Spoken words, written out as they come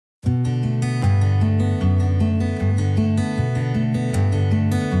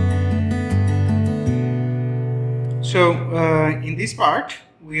So in this part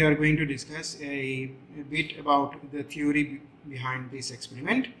we are going to discuss a bit about the theory behind this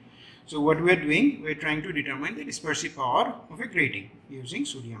experiment. So what we are doing, we are trying to determine the dispersive power of a grating using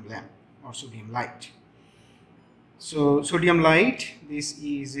sodium lamp or sodium light. So sodium light, this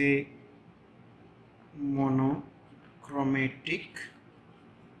is a monochromatic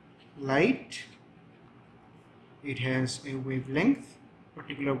light. It has a wavelength,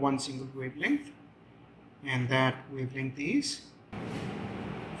 particular one single wavelength, and that wavelength is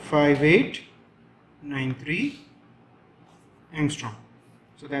 5893 angstrom.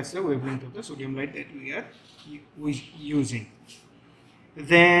 So that's the wavelength of the sodium light that we are using.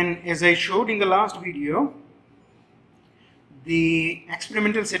 Then, as I showed in the last video, the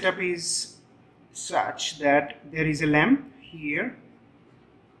experimental setup is such that there is a lamp here.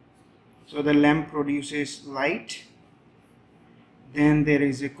 So the lamp produces light. Then there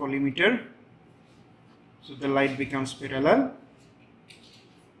is a collimator. So the light becomes parallel.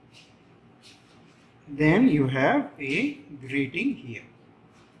 Then you have a grating here.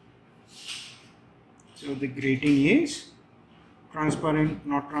 So the grating is transparent,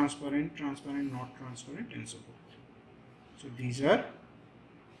 not transparent, transparent, not transparent, and so forth. So these are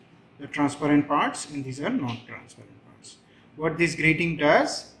the transparent parts and these are not transparent parts. What this grating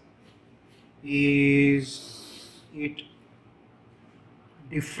does is it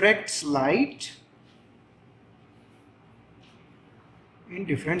diffracts light in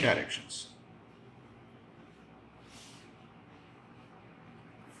different directions.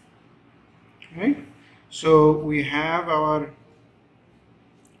 Right? So we have our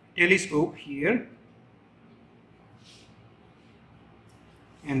telescope here,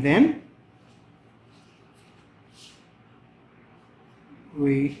 and then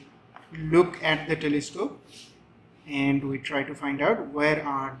we look at the telescope and we try to find out where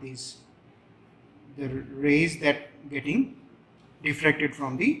are the rays that getting diffracted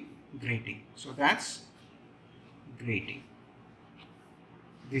from the grating. So that's grating.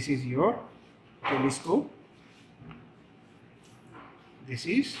 This is your telescope. This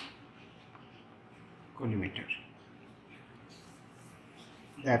is collimator.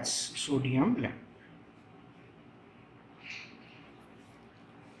 That's sodium lamp.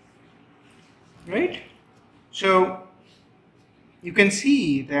 Right? So you can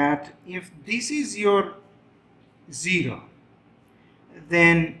see that if this is your 0,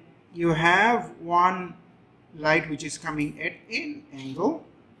 then you have one light which is coming at an angle.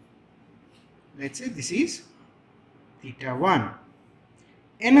 Let's say this is theta 1.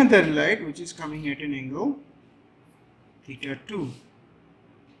 Another light which is coming at an angle theta 2.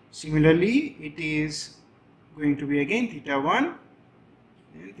 Similarly, it is going to be again theta 1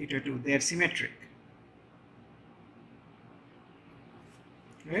 and theta 2. They are symmetric.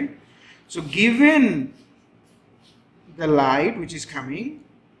 Right? So given the light which is coming,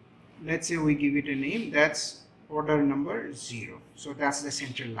 let's say we give it a name, that's order number 0. So that's the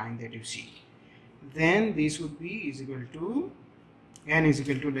central line that you see. Then this would be is equal to n is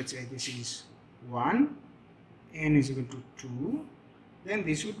equal to, let's say this is 1, n is equal to 2, then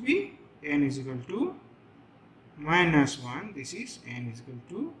this would be n is equal to minus 1, this is n is equal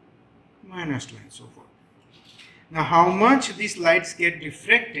to minus 2, and so forth. Now how much these lights get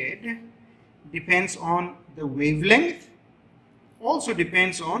diffracted depends on the wavelength, also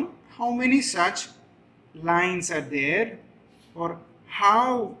depends on how many such lines are there, or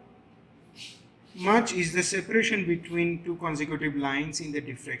how much is the separation between two consecutive lines in the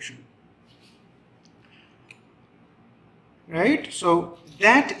diffraction. Right? So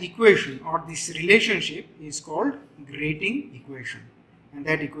that equation or this relationship is called grating equation, and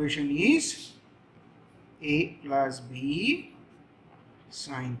that equation is a plus b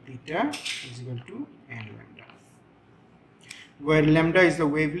sine theta is equal to n lambda, where lambda is the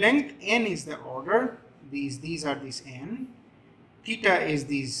wavelength, n is the order, these are this n, theta is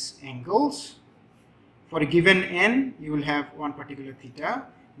these angles. For a given n, you will have one particular theta.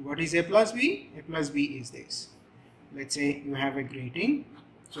 What is a plus b? A plus b is this. Let's say you have a grating.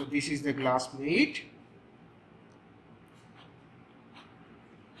 So this is the glass plate,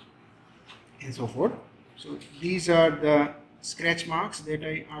 and so forth. So these are the scratch marks that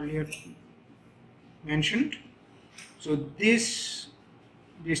I earlier mentioned. So this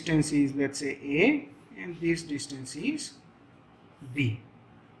distance is, let's say, a, and this distance is b.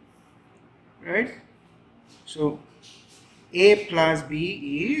 Right? So a plus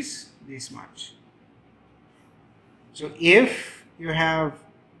b is this much. So if you have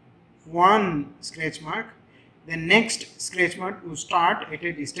one scratch mark, the next scratch mark will start at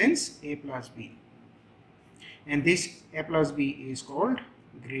a distance a plus b. And this a plus b is called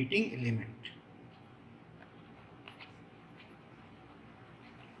grating element.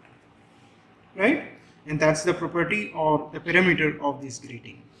 right? And that's the property or the parameter of this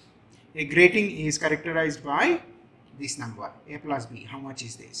grating. A grating is characterized by this number, a plus b. How much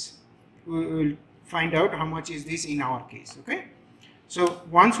is this? We will find out how much is this in our case, okay? So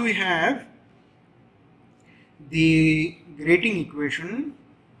once we have the grating equation,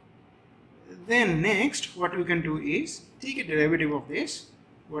 then next what we can do is take a derivative of this.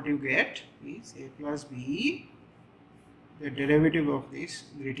 What you get is a plus b, the derivative of this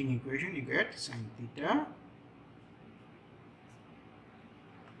grating equation, you get sine theta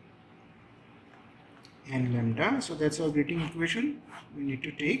and lambda. So that's our grating equation. We need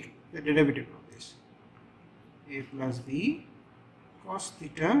to take the derivative of this, a plus b cos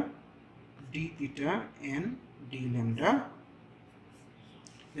theta d theta and d lambda.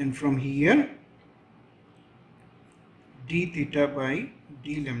 Then from here d theta by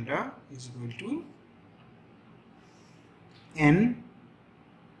d lambda is equal to n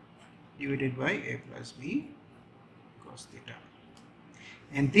divided by a plus b cos theta,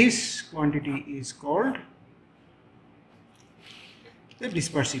 and this quantity is called the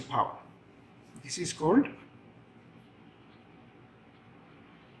dispersive power. This is called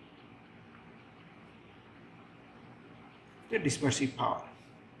the dispersive power,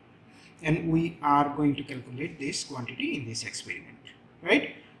 and we are going to calculate this quantity in this experiment,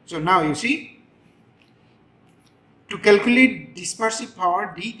 right? So now you see, to calculate dispersive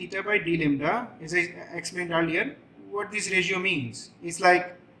power d theta by d lambda, as I explained earlier, what this ratio means is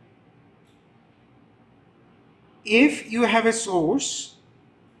like, if you have a source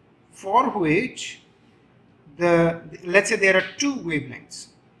for which let's say there are two wavelengths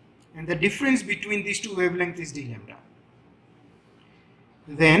and the difference between these two wavelengths is d lambda,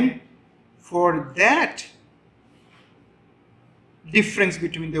 then for that difference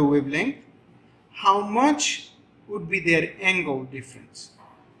between the wavelength, how much would be their angle difference,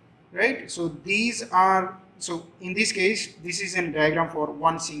 right? So these are, so in this case, this is a diagram for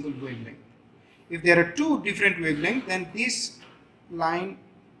one single wavelength. If there are two different wavelengths, then this line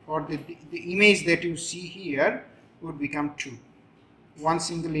or the image that you see here would become two. One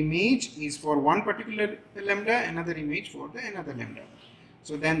single image is for one particular lambda, another image for the another lambda.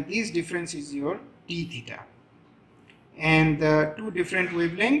 So then this difference is your d theta, and the two different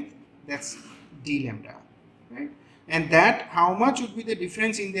wavelengths, that's d lambda, right? And that how much would be the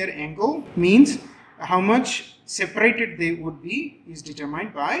difference in their angle means how much separated they would be is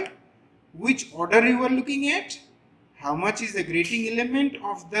determined by which order you are looking at, how much is the grating element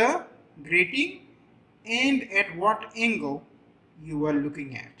of the grating, and at what angle you are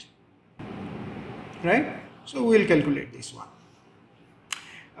looking at, right? So we will calculate this one.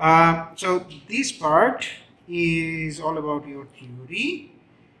 So this part is all about your theory.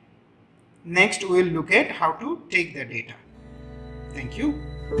 Next we will look at how to take the data. Thank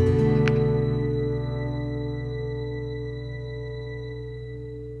you.